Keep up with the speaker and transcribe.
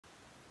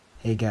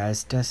Hey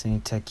guys, Destiny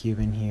Tech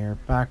Cuban here,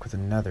 back with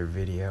another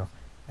video,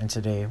 and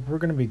today we're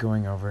going to be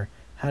going over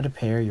how to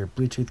pair your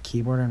Bluetooth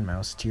keyboard and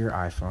mouse to your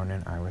iPhone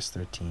in iOS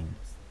 13.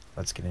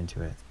 Let's get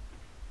into it.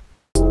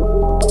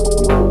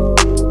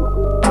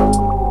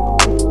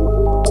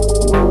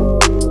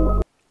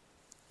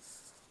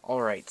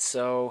 Alright,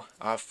 so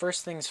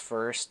first things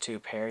first, to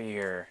pair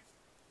your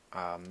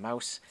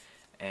mouse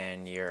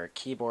and your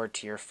keyboard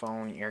to your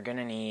phone, you're going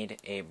to need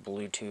a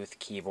Bluetooth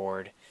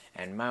keyboard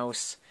and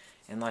mouse,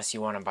 unless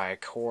you want to buy a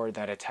cord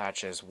that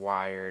attaches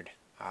wired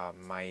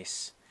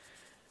mice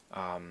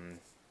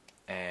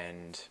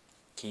and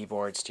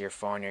keyboards to your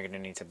phone. You're going to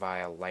need to buy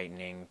a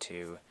Lightning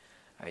to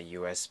a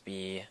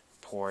USB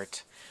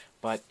port.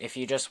 But if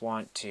you just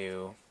want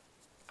to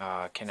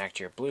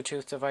connect your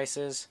Bluetooth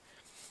devices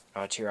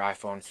to your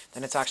iPhone,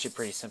 then it's actually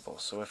pretty simple.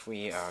 So if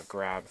we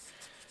grab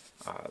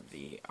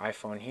the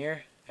iPhone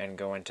here and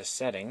go into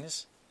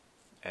Settings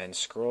and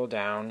scroll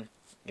down,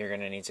 you're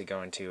going to need to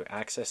go into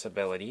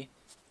Accessibility,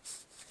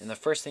 and the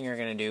first thing you're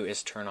going to do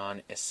is turn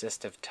on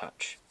Assistive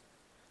Touch.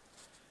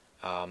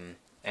 And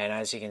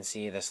as you can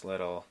see, this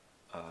little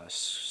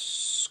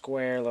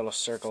square little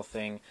circle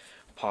thing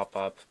pop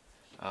up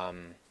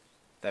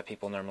that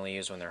people normally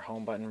use when their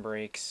home button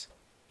breaks.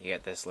 You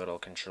get this little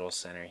control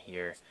center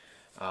here,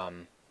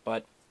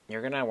 but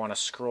you're going to want to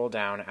scroll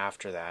down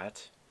after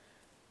that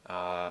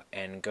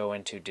and go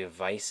into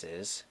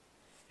Devices,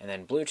 and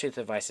then Bluetooth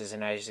devices.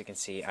 And as you can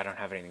see, I don't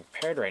have anything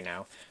paired right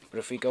now, but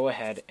if we go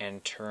ahead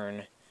and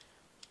turn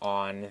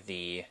on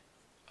the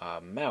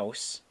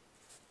mouse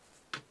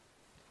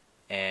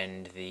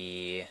and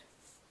the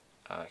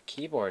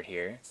keyboard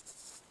here,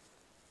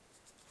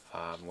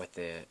 with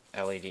the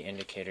LED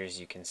indicators,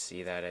 you can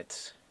see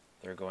that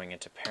they're going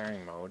into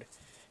pairing mode.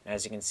 And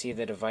as you can see,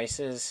 the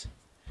devices,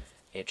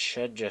 it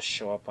should just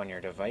show up on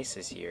your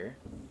devices here.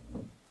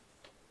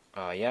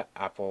 Yeah,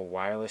 Apple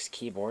wireless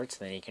keyboards.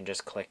 Then you can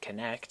just click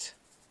connect.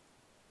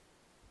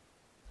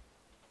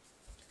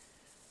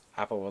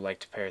 Apple would like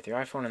to pair with your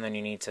iPhone, and then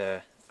you need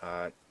to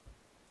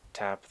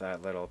tap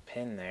that little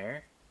pin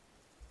there,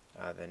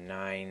 the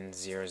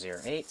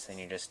 9008. So then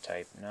you just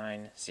type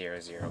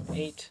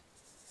 9008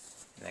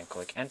 and then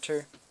click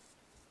enter,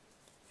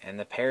 and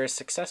the pair is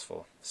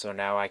successful. So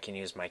now I can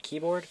use my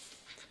keyboard,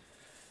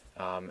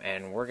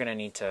 and we're going to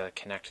need to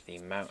connect the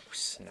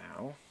mouse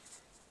now.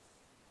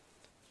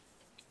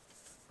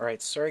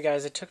 Alright, sorry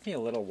guys, it took me a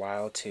little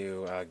while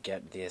to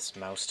get this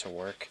mouse to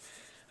work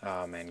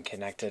and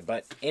connected,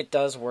 but it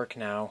does work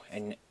now,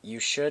 and you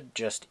should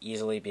just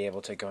easily be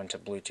able to go into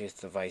Bluetooth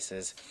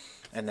devices,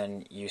 and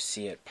then you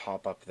see it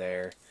pop up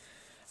there,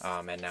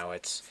 and now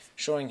it's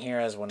showing here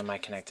as one of my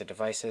connected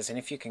devices. And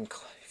if you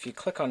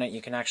click on it,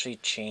 you can actually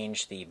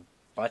change the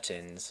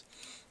buttons.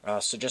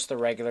 So just the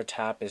regular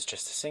tap is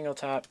just a single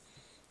tap.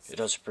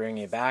 It'll just bring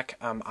you back.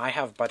 I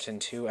have button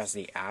 2 as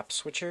the app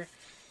switcher,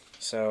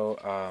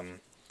 so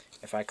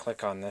if I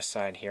click on this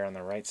side here on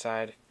the right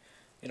side,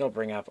 it'll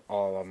bring up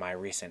all of my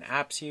recent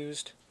apps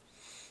used,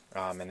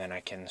 and then I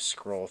can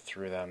scroll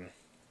through them.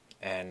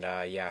 And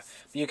yeah,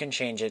 but you can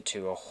change it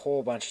to a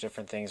whole bunch of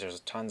different things. There's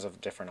tons of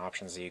different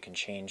options that you can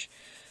change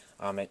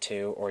it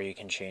to, or you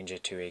can change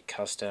it to a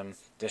custom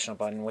additional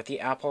button. With the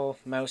Apple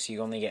mouse,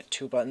 you only get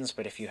 2 buttons,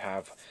 but if you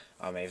have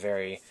a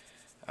very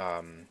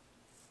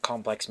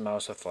complex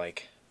mouse with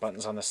like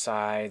buttons on the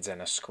sides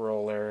and a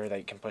scroller that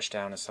you can push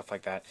down and stuff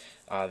like that,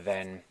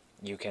 then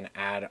you can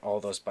add all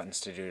those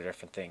buttons to do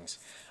different things.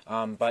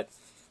 But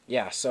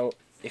yeah, so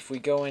if we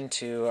go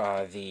into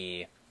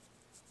the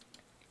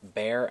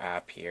Bear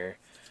app here,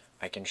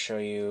 I can show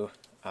you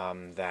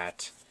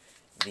that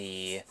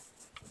the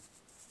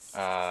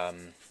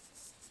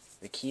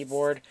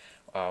keyboard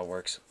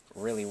works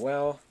really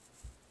well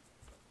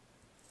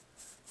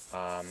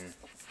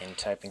in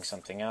typing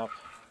something up.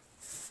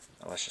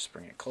 Let's just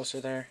bring it closer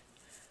there.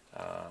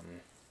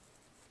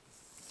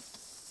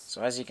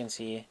 So as you can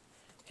see,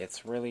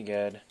 it's really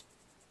good.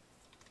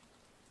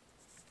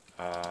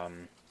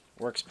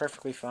 Works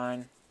perfectly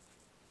fine.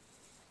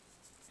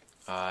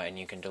 And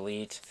you can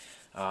delete.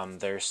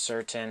 There's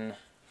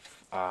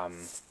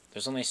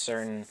only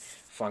certain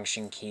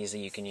function keys that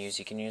you can use.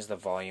 You can use the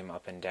volume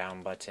up and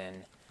down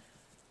button,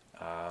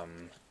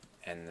 and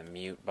the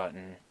mute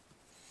button.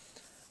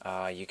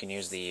 You can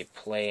use the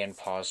play and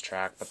pause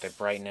track, but the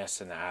brightness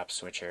and the app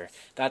switcher,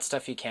 that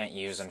stuff you can't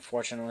use,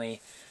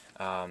 unfortunately.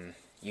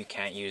 You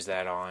can't use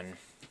that on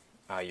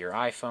your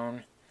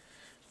iPhone,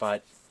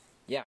 but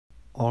yeah.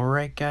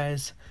 Alright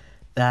guys,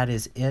 that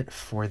is it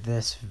for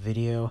this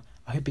video.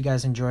 I hope you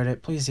guys enjoyed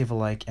it. Please leave a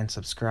like and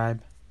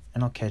subscribe,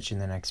 and I'll catch you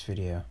in the next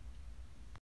video.